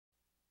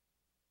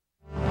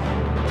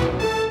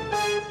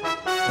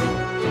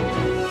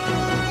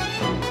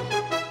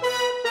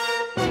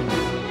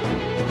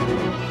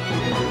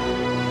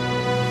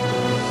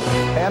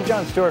I'm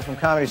Jon Stewart from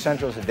Comedy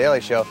Central's The Daily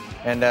Show,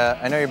 and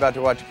I know you're about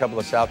to watch a couple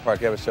of South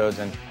Park episodes,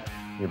 and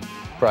you're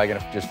probably going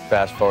to just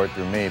fast forward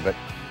through me, but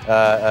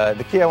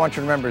the key I want you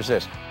to remember is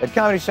this. At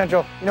Comedy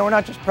Central, you know, we're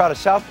not just proud of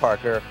South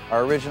Park or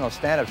our original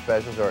stand-up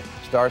specials or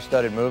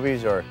star-studded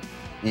movies or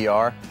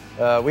ER.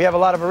 We have a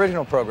lot of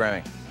original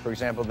programming. For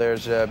example,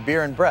 there's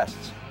Beer and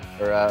Breasts,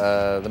 or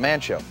The Man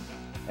Show,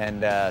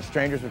 and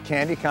Strangers with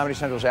Candy, Comedy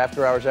Central's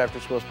After Hours After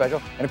School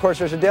special. And of course,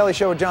 there's a Daily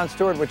Show with Jon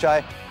Stewart, which I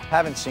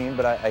haven't seen,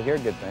 but I hear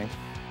good things.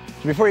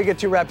 So before you get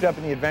too wrapped up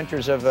in the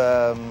adventures of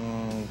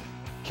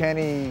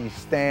Kenny,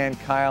 Stan,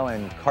 Kyle,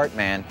 and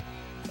Cartman,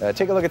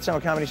 take a look at some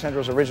of Comedy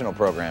Central's original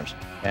programs,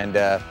 and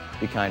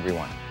be kind,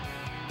 rewind.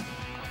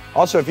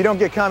 Also, if you don't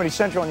get Comedy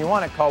Central and you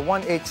want it, call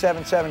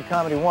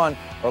 1-877-COMEDY-1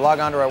 or log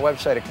on to our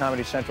website at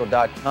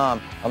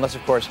ComedyCentral.com, unless,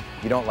 of course,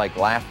 you don't like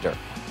laughter.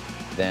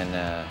 Then,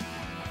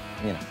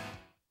 you know.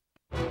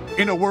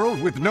 In a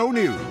world with no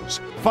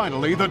news,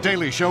 finally The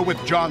Daily Show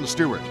with Jon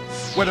Stewart.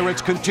 Whether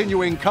it's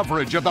continuing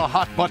coverage of the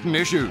hot-button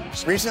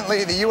issues.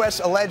 Recently, the U.S.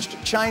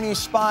 alleged Chinese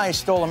spies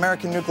stole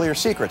American nuclear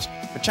secrets,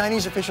 but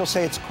Chinese officials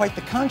say it's quite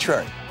the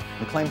contrary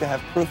and claim to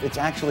have proof it's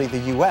actually the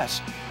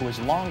U.S. who has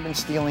long been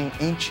stealing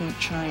ancient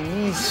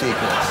Chinese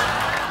secrets.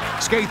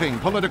 Scathing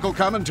political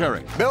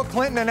commentary. Bill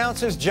Clinton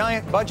announces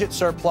giant budget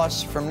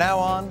surplus. From now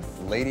on,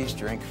 ladies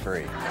drink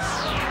free.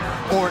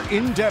 Or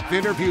in-depth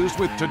interviews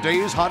with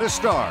today's hottest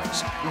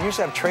stars. We used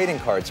to have trading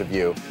cards of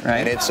you, right?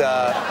 And it's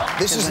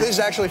this is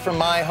actually from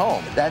my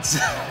home. That's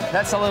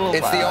a little.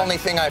 It's the only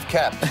thing I've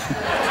kept.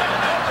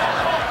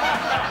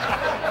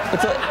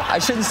 I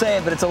shouldn't say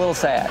it, but it's a little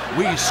sad.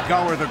 We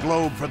scour the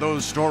globe for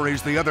those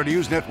stories the other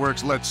news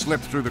networks let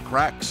slip through the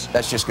cracks.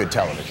 That's just good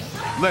television.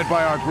 Led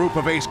by our group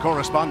of ace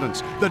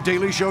correspondents, the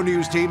Daily Show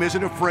news team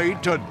isn't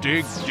afraid to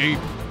dig deep,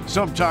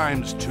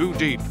 sometimes too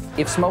deep.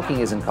 If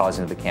smoking isn't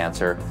causing the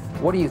cancer,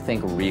 what do you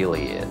think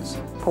really is?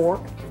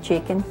 Pork,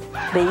 chicken,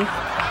 beef,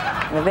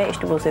 and the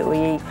vegetables that we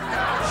eat.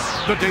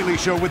 The Daily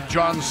Show with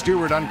Jon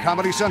Stewart on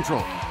Comedy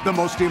Central, the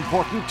most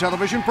important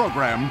television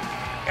program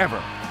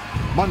ever.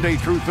 Monday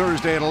through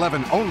Thursday at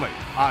 11 only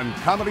on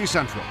Comedy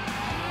Central.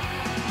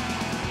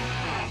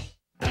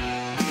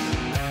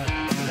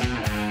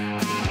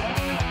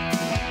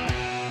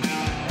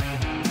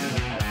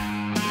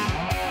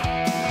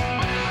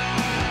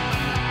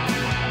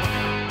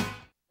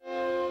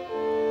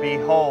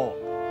 Behold,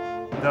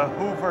 the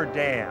Hoover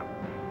Dam.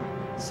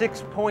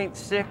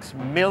 6.6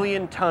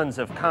 million tons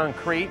of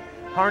concrete,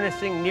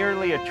 harnessing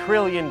nearly 1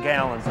 trillion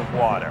gallons of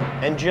water.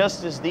 And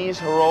just as these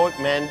heroic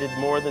men did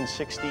more than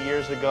 60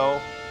 years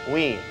ago,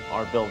 we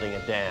are building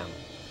a dam.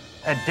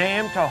 A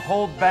dam to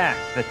hold back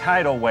the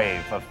tidal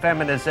wave of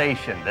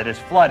feminization that is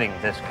flooding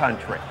this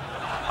country.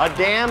 A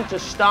dam to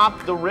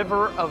stop the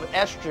river of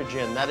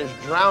estrogen that is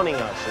drowning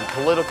us in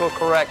political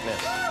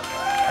correctness.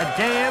 A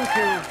dam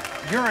to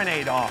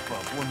urinate off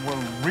of when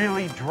we're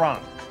really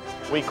drunk.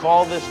 We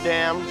call this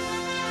dam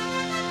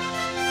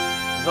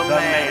the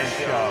Man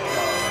Show.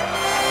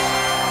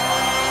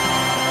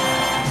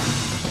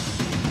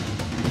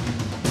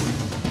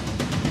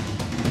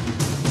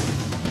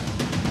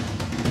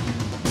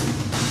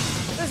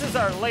 This is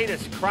our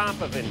latest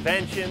crop of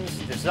inventions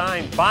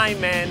designed by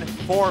men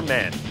for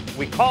men.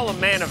 We call them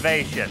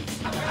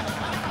manovations.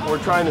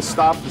 We're trying to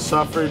stop the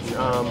suffrage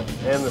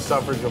and the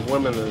suffrage of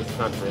women in this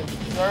country.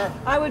 Sir?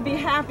 I would be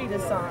happy to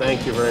sign.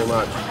 Thank you very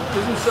much.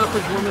 Isn't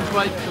suffrage women's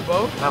right to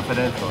vote?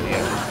 Confidential,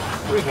 yes.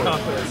 Very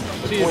confident.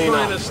 So you're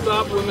trying to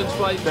stop women's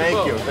right to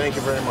vote? Thank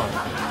you very much.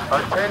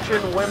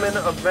 Attention, women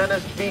of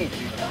Venice Beach.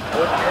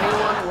 Would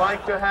anyone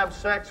like to have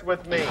sex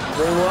with me?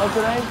 Doing well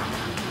today?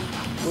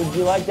 Would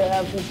you like to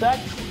have some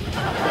sex?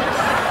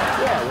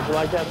 Yeah, would you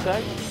like to have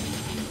sex?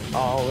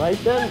 All right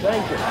then,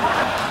 thank you.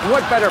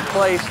 What better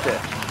place to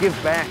give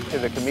back to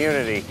the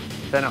community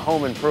than a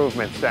home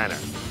improvement center?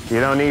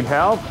 You don't need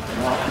help?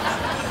 No.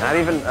 Not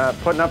even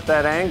putting up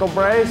that angle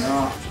brace?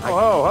 No.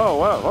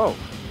 Whoa.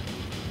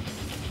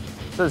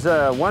 This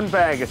is one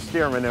bag of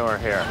steer manure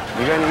here.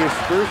 You gonna use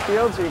screw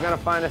shields or you gonna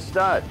find a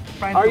stud?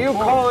 Are you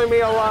calling me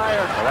a liar?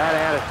 Well, that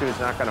attitude's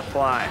not gonna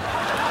fly.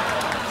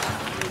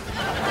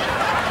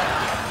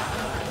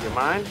 You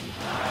mind?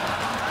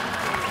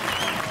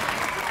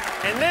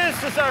 And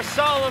this is our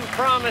solemn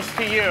promise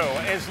to you.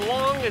 As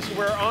long as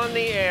we're on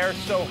the air,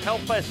 so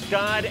help us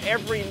God,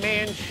 every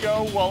Man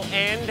Show will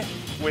end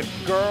with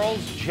girls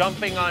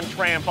jumping on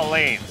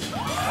trampolines.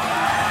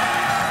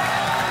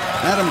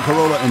 Adam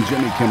Carolla and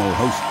Jimmy Kimmel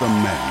host The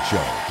Man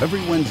Show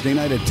every Wednesday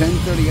night at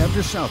 10:30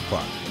 after South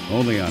Park,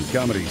 only on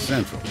Comedy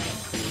Central.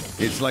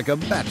 It's like a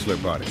bachelor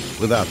party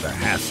without the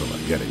hassle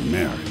of getting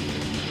married.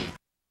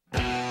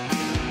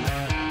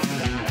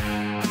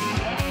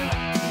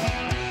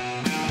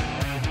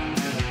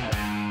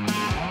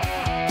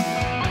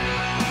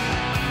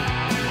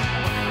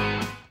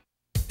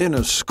 In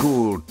a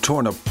school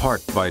torn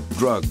apart by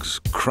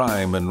drugs,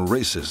 crime, and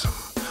racism,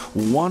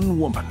 one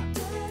woman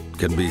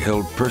can be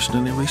held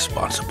personally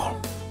responsible.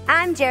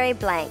 I'm Jerry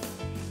Blank,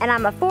 and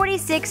I'm a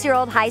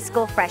 46-year-old high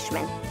school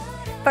freshman.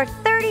 For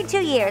 32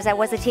 years, I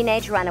was a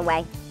teenage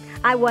runaway.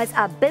 I was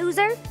a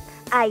boozer,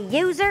 a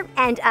user,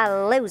 and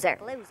a loser.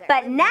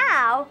 But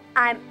now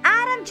I'm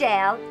out of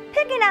jail,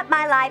 picking up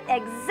my life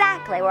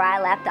exactly where I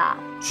left off.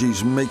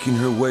 She's making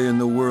her way in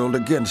the world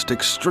against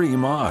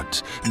extreme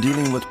odds,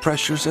 dealing with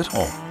pressures at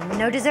home.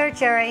 No dessert,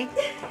 Jerry.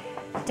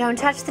 Don't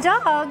touch the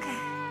dog.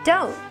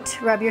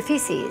 Don't rub your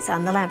feces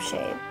on the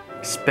lampshade.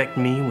 Expect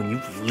me when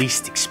you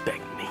least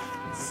expect me.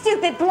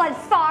 Stupid blood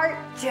fart.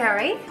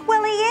 Jerry?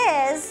 Well, he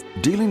is.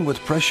 Dealing with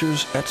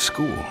pressures at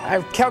school.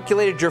 I've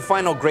calculated your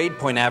final grade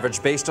point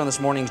average based on this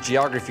morning's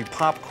geography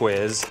pop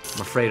quiz.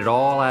 I'm afraid it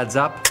all adds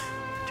up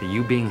to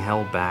you being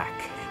held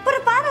back. But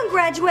if I don't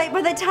graduate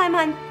by the time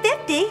I'm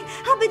 50,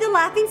 I'll be the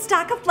laughing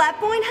stock of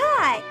Flatpoint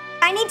High.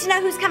 I need to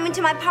know who's coming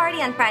to my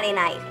party on Friday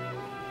night.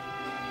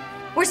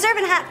 We're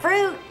serving hot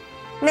fruit.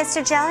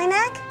 Mr.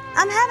 Jellyneck,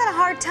 I'm having a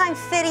hard time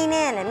fitting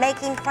in and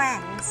making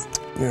friends.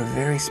 You're a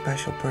very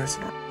special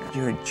person.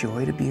 You're a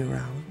joy to be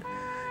around.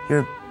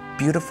 You're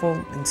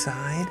beautiful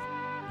inside.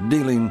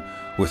 Dealing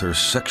with her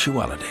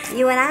sexuality.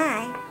 You and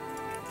I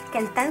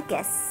can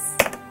focus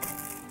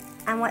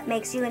on what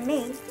makes you and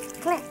me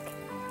click.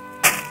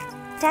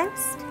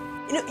 Toast?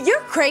 You know,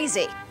 you're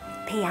crazy.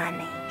 Pee on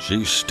me.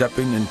 She's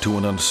stepping into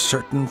an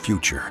uncertain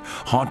future,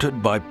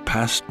 haunted by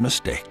past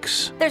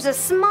mistakes. There's a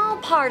small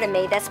part of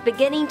me that's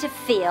beginning to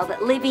feel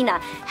that leaving a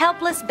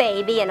helpless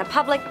baby in a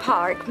public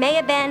park may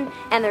have been,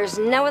 and there's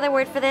no other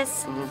word for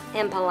this,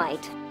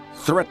 impolite.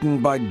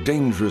 Threatened by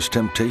dangerous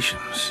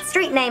temptations.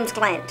 Street name's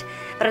Glint,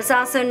 but it's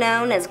also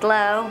known as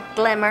Glow,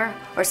 Glimmer,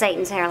 or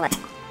Satan's hairlip.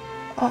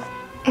 Oh,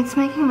 it's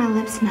making my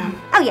lips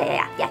numb. Oh,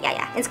 yeah.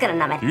 It's gonna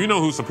numb it. Do you know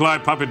who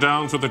supplied Poppy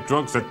Downs with the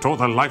drugs that tore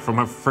the life from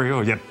her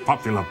frail yet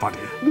popular body?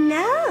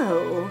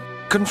 No.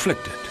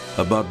 Conflicted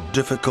about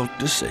difficult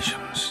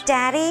decisions.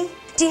 Daddy,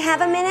 do you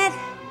have a minute?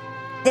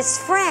 This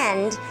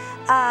friend,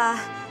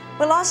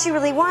 well, all she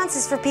really wants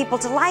is for people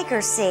to like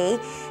her, see?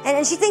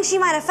 And she thinks she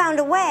might have found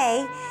a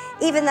way,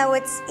 even though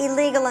it's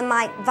illegal and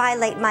might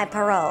violate my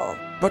parole.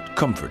 But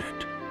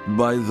comforted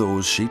by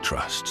those she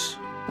trusts.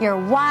 You're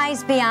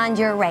wise beyond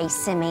your race,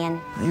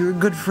 Simeon. You're a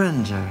good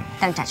friend, Jerry.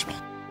 Don't touch me.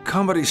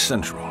 Comedy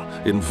Central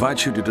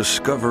invites you to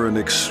discover an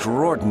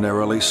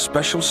extraordinarily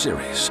special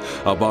series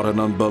about an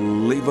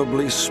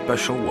unbelievably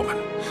special woman.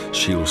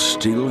 She'll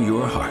steal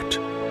your heart.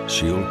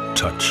 She'll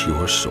touch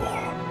your soul.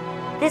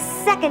 This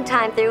second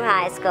time through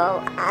high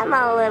school, I'm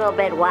a little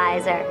bit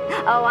wiser.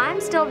 Oh,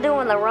 I'm still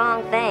doing the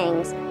wrong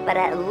things, but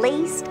at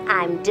least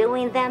I'm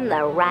doing them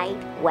the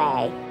right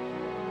way.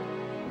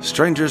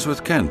 Strangers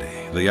with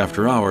Candy, the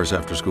After Hours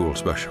After School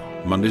special.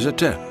 Mondays at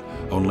 10,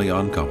 only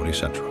on Comedy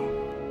Central.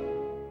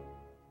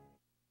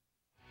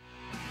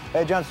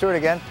 Hey, Jon Stewart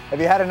again. Have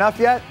you had enough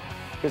yet?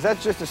 Because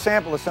that's just a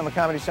sample of some of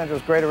Comedy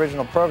Central's great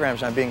original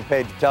programs I'm being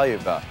paid to tell you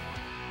about.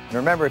 And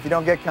remember, if you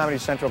don't get Comedy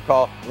Central,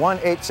 call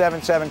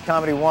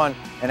 1-877-COMEDY-1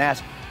 and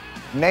ask,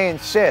 may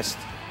insist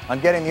on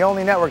getting the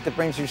only network that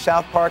brings you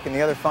South Park and the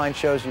other fine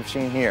shows you've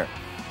seen here.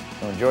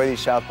 So enjoy these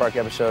South Park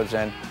episodes,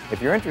 and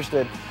if you're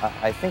interested,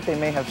 I think they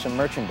may have some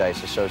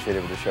merchandise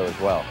associated with the show as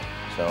well.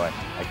 So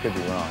I could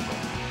be wrong.